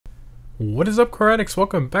What is up, car addicts?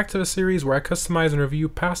 Welcome back to the series where I customize and review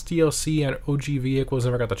past DLC and OG vehicles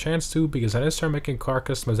never got the chance to because I didn't start making car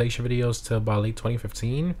customization videos till about late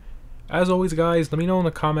 2015. As always guys, let me know in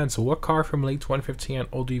the comments what car from late 2015 and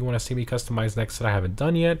older you want to see me customize next that I haven't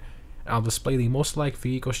done yet, and I'll display the most liked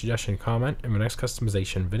vehicle suggestion comment in my next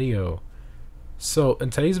customization video. So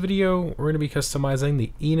in today's video, we're going to be customizing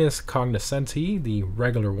the Enus Cognoscenti, the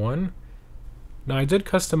regular one. Now I did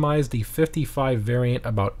customize the 55 variant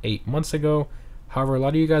about 8 months ago, however a lot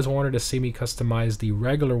of you guys wanted to see me customize the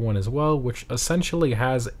regular one as well, which essentially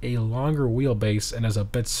has a longer wheelbase and is a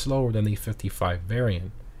bit slower than the 55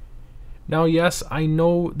 variant. Now yes, I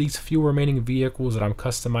know these few remaining vehicles that I'm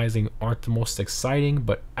customizing aren't the most exciting,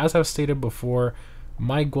 but as I've stated before,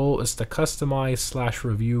 my goal is to customize /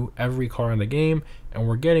 review every car in the game, and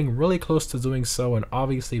we're getting really close to doing so, and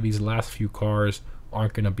obviously these last few cars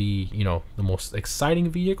aren't going to be, the most exciting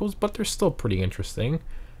vehicles, but they're still pretty interesting.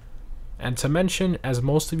 And to mention, as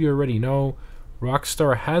most of you already know,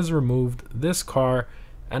 Rockstar has removed this car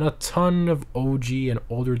and a ton of OG and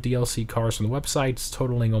older DLC cars from the websites,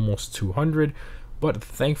 totaling almost 200, but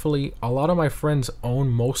thankfully a lot of my friends own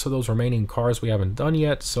most of those remaining cars we haven't done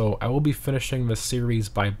yet, so I will be finishing this series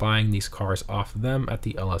by buying these cars off them at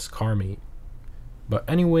the LS car meet. But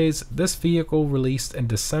anyways, this vehicle released in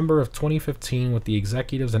December of 2015 with the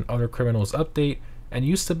Executives and Other Criminals update, and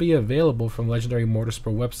used to be available from Legendary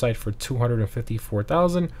Motorsport website for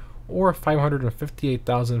 $254,000 or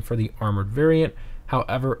 $558,000 for the armored variant.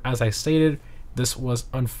 However, as I stated, this was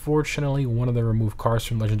unfortunately one of the removed cars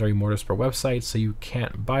from Legendary Motorsport website, so you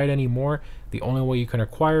can't buy it anymore. The only way you can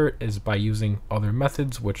acquire it is by using other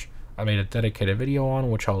methods, which I made a dedicated video on,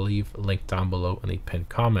 which I'll leave linked down below in the pinned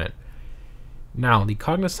comment. Now, the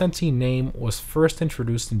Cognoscenti name was first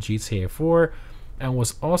introduced in GTA 4 and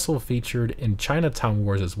was also featured in Chinatown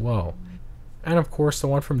Wars as well. And of course, the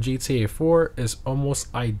one from GTA 4 is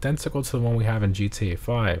almost identical to the one we have in GTA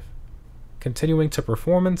 5. Continuing to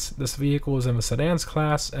performance, this vehicle is in the Sedans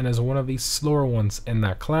class and is one of the slower ones in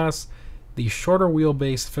that class. The shorter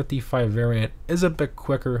wheelbase 55 variant is a bit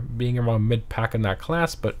quicker, being around mid-pack in that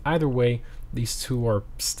class, but either way, these two are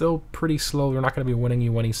still pretty slow. They're not going to be winning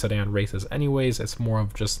you any sedan races anyways. It's more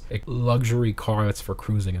of just a luxury car that's for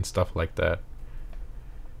cruising and stuff like that.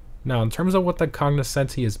 Now, in terms of what the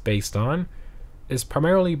Cognoscenti is based on, is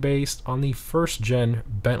primarily based on the first gen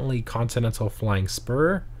Bentley Continental Flying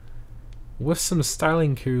Spur, with some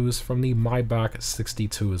styling cues from the Maybach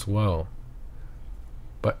 62 as well.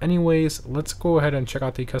 But anyways, let's go ahead and check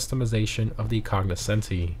out the customization of the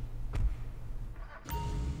Cognoscenti.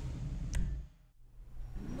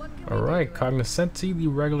 Alright, Cognoscenti, the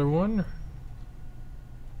regular one.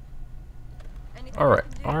 Alright,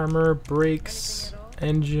 armor, brakes,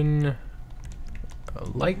 engine,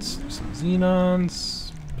 lights, some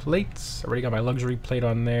xenons, plates. I already got my luxury plate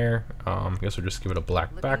on there. I guess we'll just give it a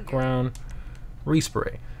black background.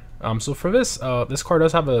 Respray. So for this, this car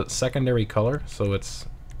does have a secondary color, so it's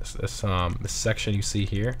this section you see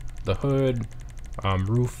here. The hood,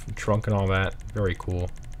 roof, trunk, and all that. Very cool.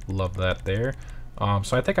 Love that there.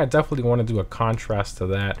 So I think I definitely want to do a contrast to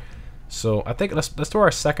that. So I think let's do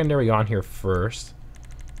our secondary on here first.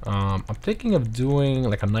 I'm thinking of doing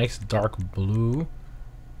like a nice dark blue.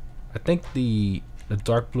 I think the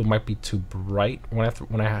dark blue might be too bright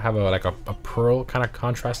when I have a pearl kind of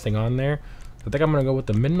contrasting on there. I think I'm gonna go with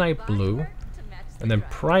the midnight blue, and then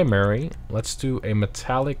primary, let's do a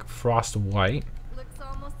metallic frost white,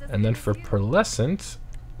 and then for pearlescent,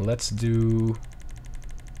 let's do,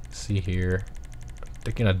 see here,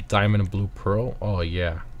 thinking a diamond blue pearl. Oh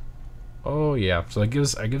yeah, so it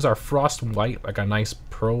gives our frost white like a nice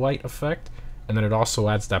pearl white effect, and then it also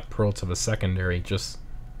adds that pearl to the secondary. Just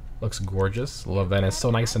looks gorgeous. Love that. And it's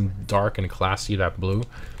so nice and dark and classy, that blue.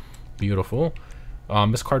 Beautiful.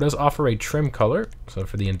 This car does offer a trim color, so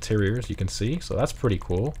for the interiors you can see, so that's pretty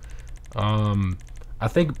cool. I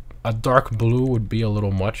think a dark blue would be a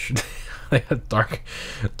little much. Like a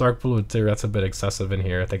dark blue interior, that's a bit excessive in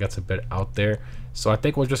here. I think that's a bit out there. So I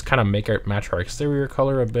think we'll just kind of match our exterior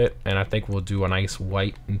color a bit, and I think we'll do a nice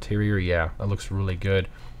white interior. Yeah, that looks really good.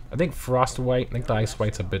 I think frost white, I think the ice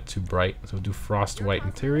white's a bit too bright, so we'll do frost white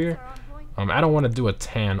interior. I don't want to do a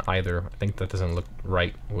tan either. I think that doesn't look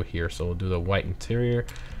right with here, so we'll do the white interior.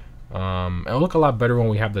 It'll look a lot better when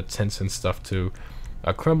we have the tints and stuff too.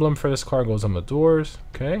 A emblem for this car goes on the doors.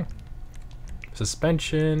 Okay.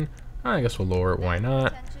 Suspension. I guess we'll lower it. Why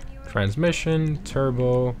not? Transmission,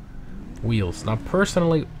 turbo, wheels. Now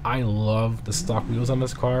personally, I love the stock wheels on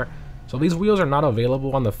this car. So these wheels are not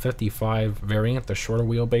available on the 55 variant, the shorter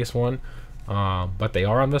wheelbase one, but they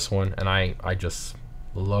are on this one, and I just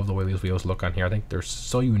Love the way these wheels look on here. I think they're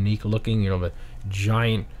so unique looking. You know, the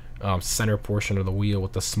giant center portion of the wheel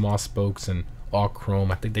with the small spokes and all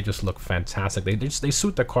chrome. I think they just look fantastic. They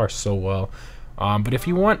suit the car so well. But if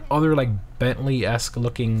you want other like Bentley-esque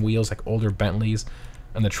looking wheels, like older Bentleys,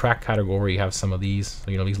 in the track category, you have some of these.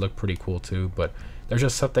 So, you know, these look pretty cool too. But there's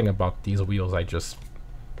just something about these wheels I just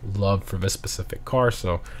love for this specific car.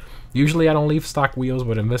 So usually I don't leave stock wheels,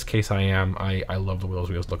 but in this case I am. I love the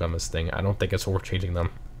wheels look on this thing. I don't think it's worth changing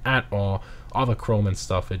them at all. All the chrome and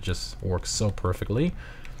stuff, it just works so perfectly.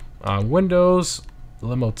 Windows,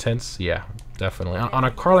 limo tints, yeah, definitely. On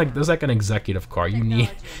a car like this, like an executive car, you need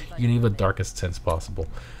the darkest tints possible.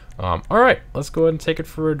 All right, let's go ahead and take it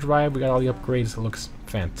for a drive. We got all the upgrades. It looks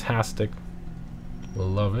fantastic.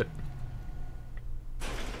 Love it.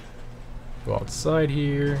 Go outside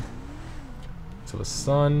here to the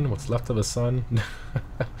sun. What's left of the sun?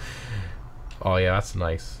 Oh yeah, that's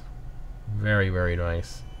nice. Very, very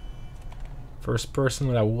nice. First person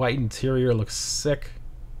with that white interior looks sick.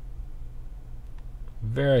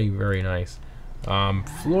 Very, very nice.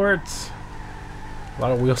 Floors, a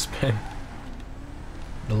lot of wheel spin.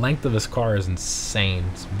 The length of this car is insane.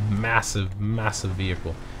 It's massive, massive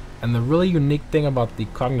vehicle. And the really unique thing about the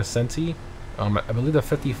Cognoscenti, I believe the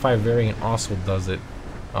 55 variant also does it,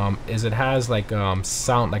 is it has like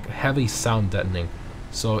sound, like heavy sound deadening.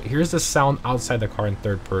 So here's the sound outside the car in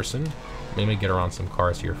third person. Let me get around some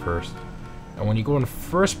cars here first. And when you go in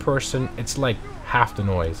first person, it's like half the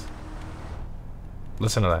noise.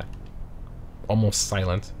 Listen to that. Almost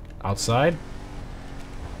silent. Outside,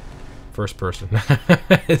 first person.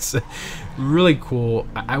 It's really cool.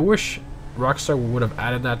 I wish Rockstar would have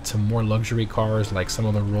added that to more luxury cars, like some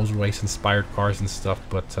of the Rolls-Royce inspired cars and stuff,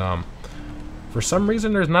 but for some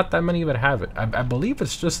reason there's not that many that have it. I believe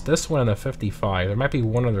it's just this one and the 55. There might be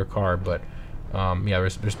one other car, but yeah,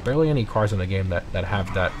 there's barely any cars in the game that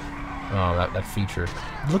have that that feature.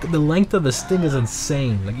 Look at the length of this thing is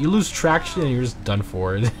insane. Like, you lose traction and you're just done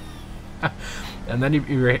for. And then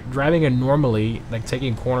you're driving it normally, like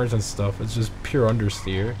taking corners and stuff. It's just pure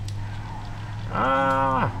understeer.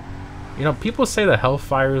 You know, people say the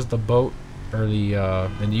Hellfire is the boat, or the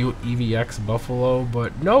new EVX Buffalo,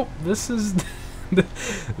 but nope. This is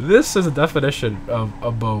this is a definition of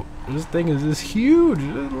a boat. This thing is just huge.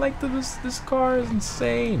 The length of this car is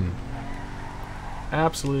insane.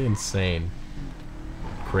 Absolutely insane.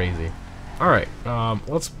 Crazy. Alright,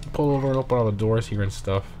 let's pull over and open all the doors here and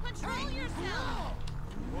stuff.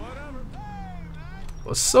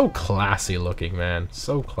 It's so classy looking, man.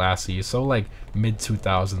 So classy. So like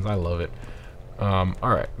mid-2000s. I love it.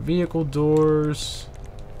 Alright, vehicle doors.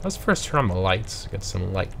 Let's first turn on the lights. Get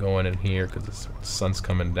some light going in here because the sun's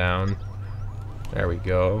coming down. There we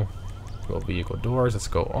go. Go vehicle doors. Let's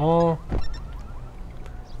go all.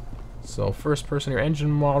 So first person, your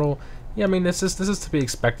engine model. Yeah, I mean this is to be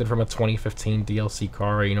expected from a 2015 DLC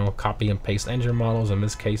car. You know, copy and paste engine models. In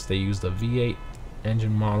this case, they used the V8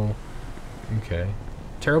 engine model. Okay.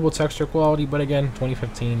 Terrible texture quality, but again,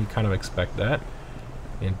 2015, you kind of expect that.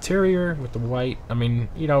 Interior with the white. I mean,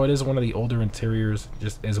 you know, it is one of the older interiors.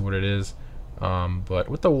 Just is what it is. But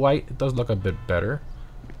with the white, it does look a bit better.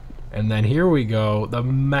 And then here we go, the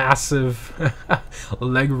massive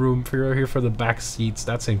leg room here for the back seats.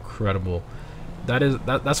 That's incredible.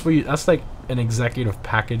 That's like an executive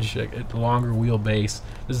package, a longer wheelbase.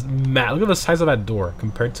 Look at the size of that door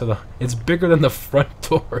compared to it's bigger than the front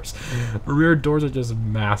doors. Rear doors are just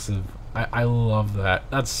massive. I love that.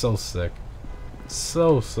 That's so sick.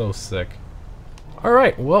 So sick.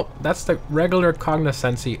 Alright, well, that's the regular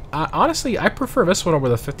Cognoscenti. Honestly, I prefer this one over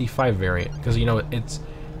the 55 variant because, you know, it's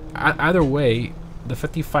either way, the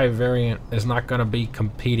 55 variant is not going to be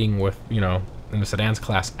competing with, you know, in the sedans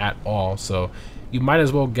class at all. So you might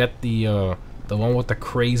as well get the one with the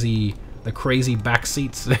crazy back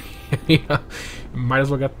seats. You know, might as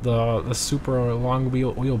well get the super long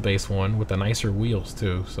wheelbase one with the nicer wheels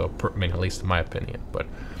too. So I mean, at least in my opinion.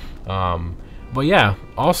 But yeah,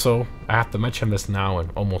 also I have to mention this now in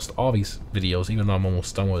almost all these videos, even though I'm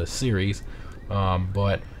almost done with this series.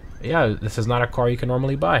 But yeah, this is not a car you can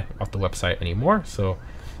normally buy off the website anymore, so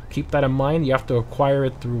keep that in mind. You have to acquire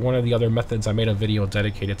it through one of the other methods. I made a video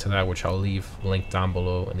dedicated to that, which I'll leave linked down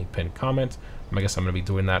below in the pinned comment. I guess I'm going to be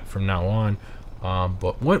doing that from now on.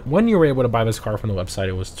 But when you were able to buy this car from the website,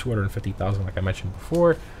 it was $250,000, like I mentioned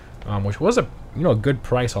before, which was a good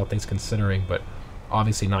price, all things considering. But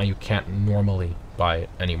obviously now you can't normally buy it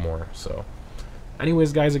anymore. So,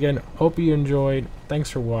 anyways, guys, again, hope you enjoyed.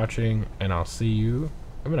 Thanks for watching, and I'll see you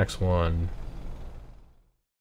in the next one.